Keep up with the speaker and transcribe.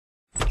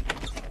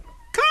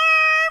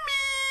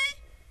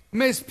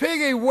Miss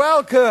Piggy,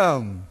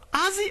 welcome!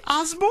 Ozzy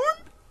Osbourne?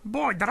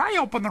 Boy, did I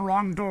open the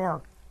wrong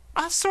door.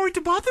 Sorry to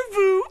bother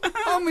you.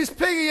 Oh, Miss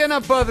Piggy, you're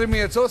not bothering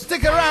me at all.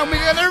 Stick around,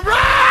 we're gonna rock!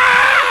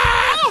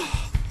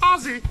 Oh,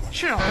 Ozzy,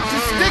 chill.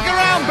 Just stick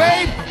around,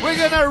 babe. We're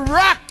gonna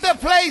rock the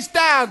place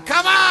down.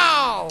 Come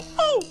on!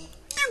 Oh,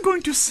 you're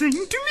going to sing to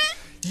me?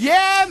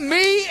 Yeah,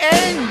 me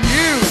and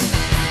you.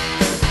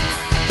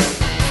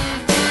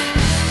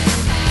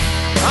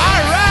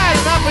 All right,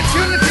 an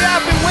opportunity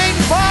I've been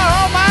waiting for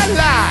all my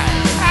life.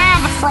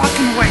 The frog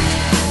can wait.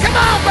 Come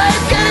on,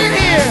 babe, get in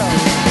here.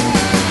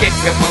 Get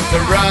your motor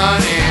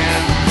running.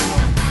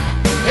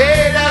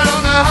 Head out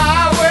on the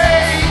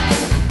highway,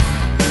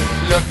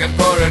 looking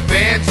for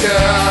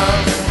adventure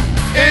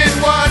in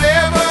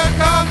whatever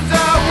comes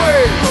our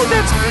way. Oh,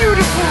 that's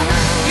beautiful.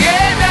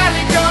 Yeah,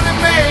 darling, gonna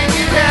make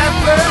it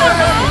happen.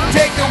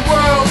 Take the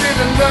world in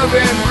a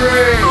loving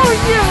embrace. Oh,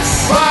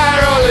 yes.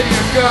 Fire all of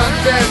your guns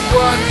at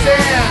once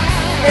and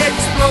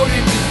explode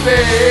into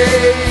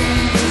space.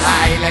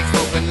 I like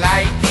smoke and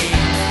lightning.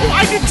 Oh,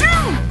 I do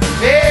too.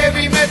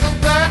 Heavy metal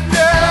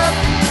thunder,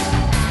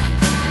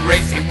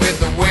 racing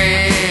with the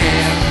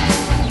wind,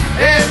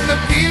 and the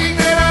feeling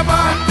that I'm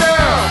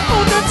under.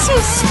 Oh, that's so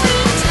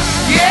sweet.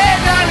 Yeah,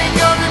 darling,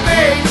 gonna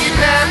make it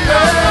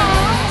happen.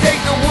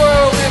 Take the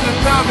world in a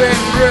love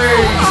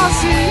embrace. Oh,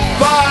 Ozzy.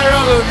 Fire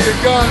all of your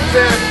guns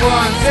at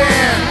once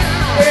and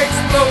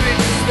explode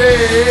into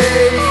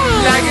space.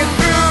 Like a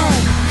true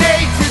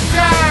nature's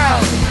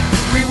child,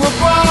 we were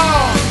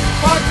born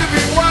to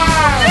be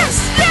wild. Yes,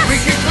 yes. We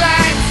can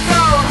climb so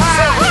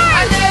high.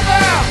 I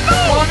never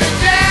wanna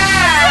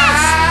die.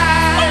 Yes.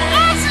 Oh,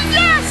 Ozzy,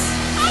 yes.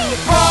 Oh.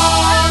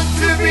 Born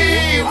to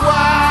be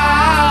wild.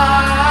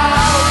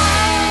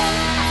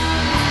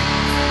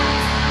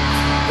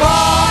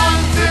 Born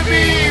to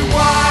be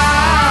wild.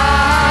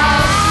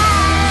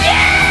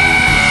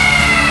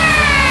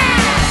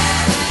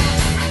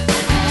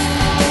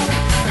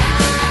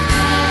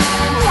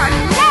 Oh, I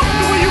love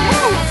the way you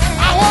move.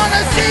 I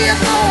wanna see you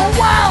go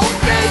wild,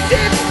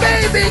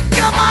 baby,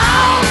 come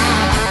on!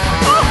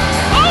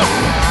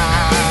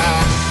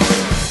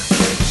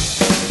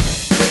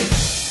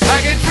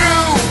 Like a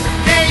true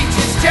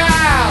nature's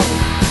child,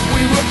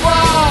 we were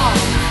born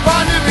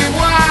to be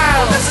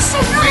wild. This is so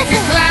beautiful. We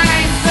can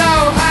climb so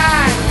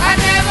high, I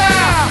never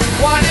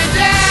wanna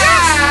die.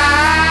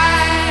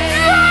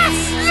 Yes,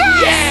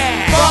 yes.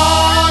 Yeah!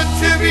 Born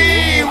to be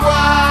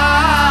wild.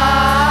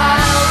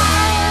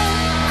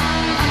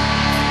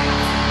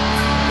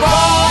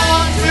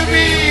 Born to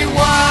be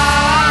wild.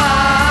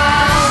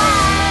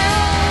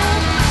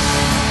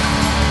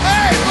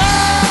 Hey,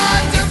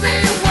 born to be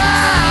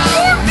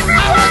wild.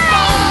 I was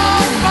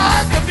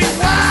born to be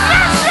wild.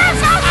 Yes, yes,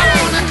 I Ozzy.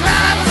 wanna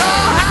climb so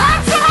high.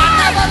 Climb so high.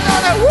 I never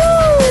gonna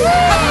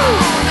Come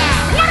on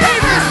now. Hey,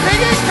 Miss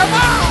Piggy, come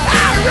on.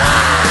 All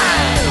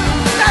right.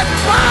 Let's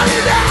party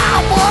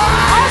now, boy.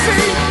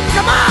 Ozzy.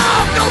 Come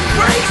on, go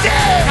crazy.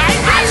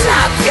 I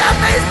love you,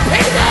 Miss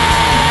Piggy.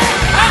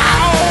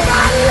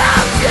 I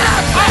love you,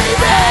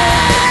 baby.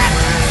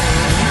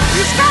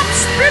 You stop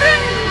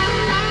spitting!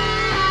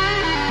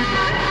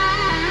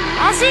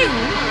 Ozzy!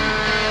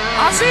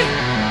 Ozzy!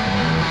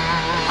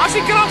 Ozzy,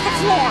 get off the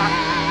floor!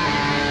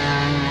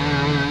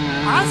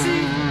 Ozzy!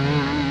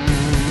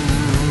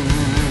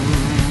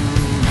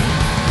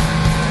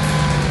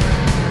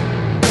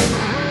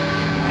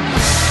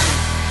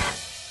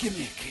 Give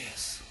me a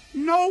kiss.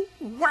 No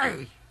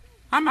way!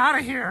 I'm out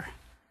of here.